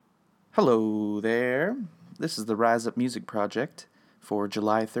Hello there. This is the Rise Up Music Project for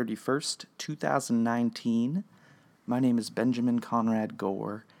July 31st, 2019. My name is Benjamin Conrad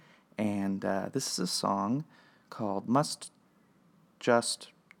Gore, and this is a song called Must Just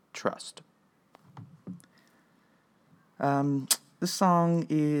Trust. This song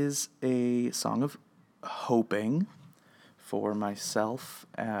is a song of hoping for myself,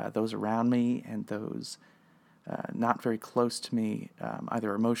 those around me, and those not very close to me,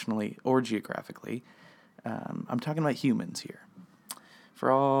 either emotionally or geographically. I'm talking about humans here.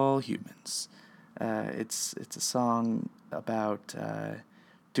 For all humans. It's a song about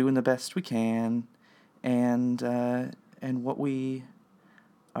doing the best we can and what we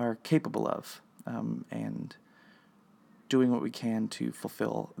are capable of, and doing what we can to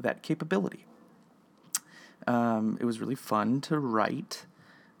fulfill that capability. It was really fun to write.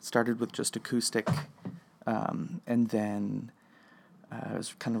 It started with just acoustic. And then I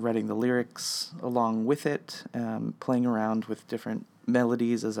was kind of writing the lyrics along with it, playing around with different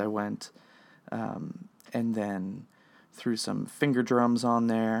melodies as I went, and then threw some finger drums on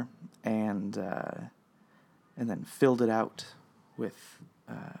there, and then filled it out with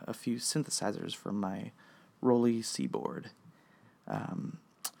a few synthesizers from my Rolly Seaboard, and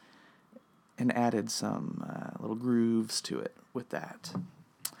added some little grooves to it with that.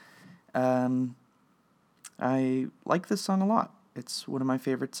 I like this song a lot. It's one of my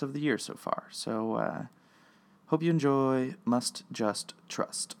favorites of the year so far. So, hope you enjoy Must Just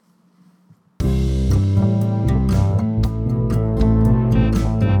Trust.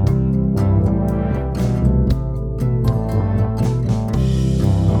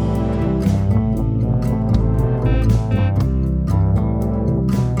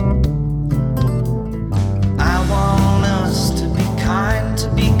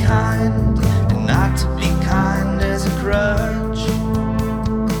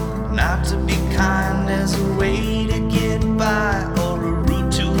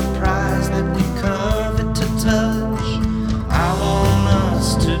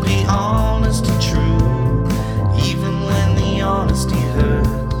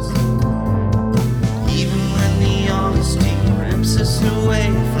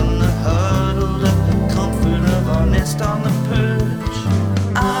 On the perch,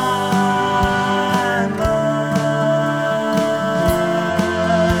 I must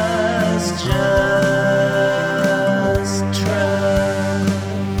just trust.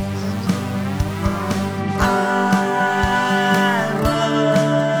 I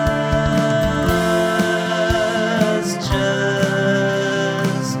must just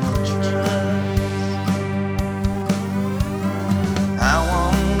trust. I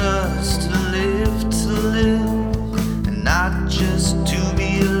want us to live. Not just to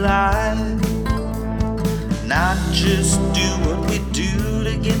be alive, not just do what we do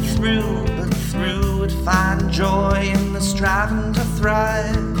to get through, but through it find joy in the striving to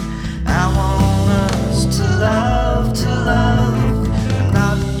thrive. I want us to love, and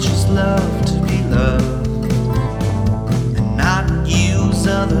not just love to be loved, and not use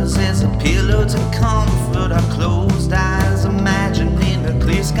others as a pillow to comfort our closed eyes, imagining a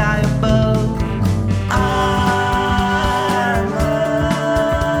clear sky above.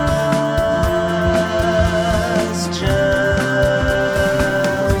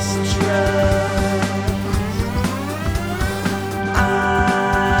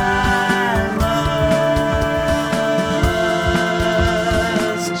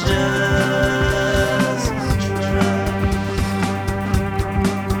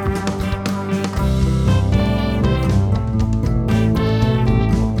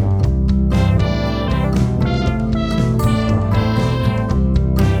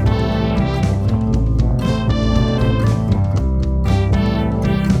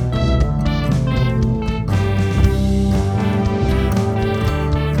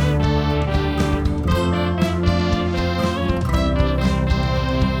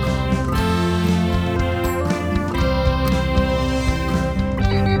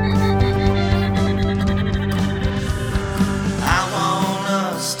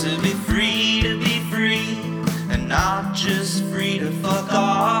 Not just free to fuck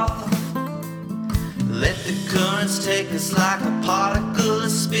off. Let the currents take us like a particle of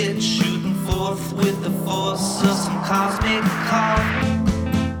spit, shooting forth with the force of some cosmic cough.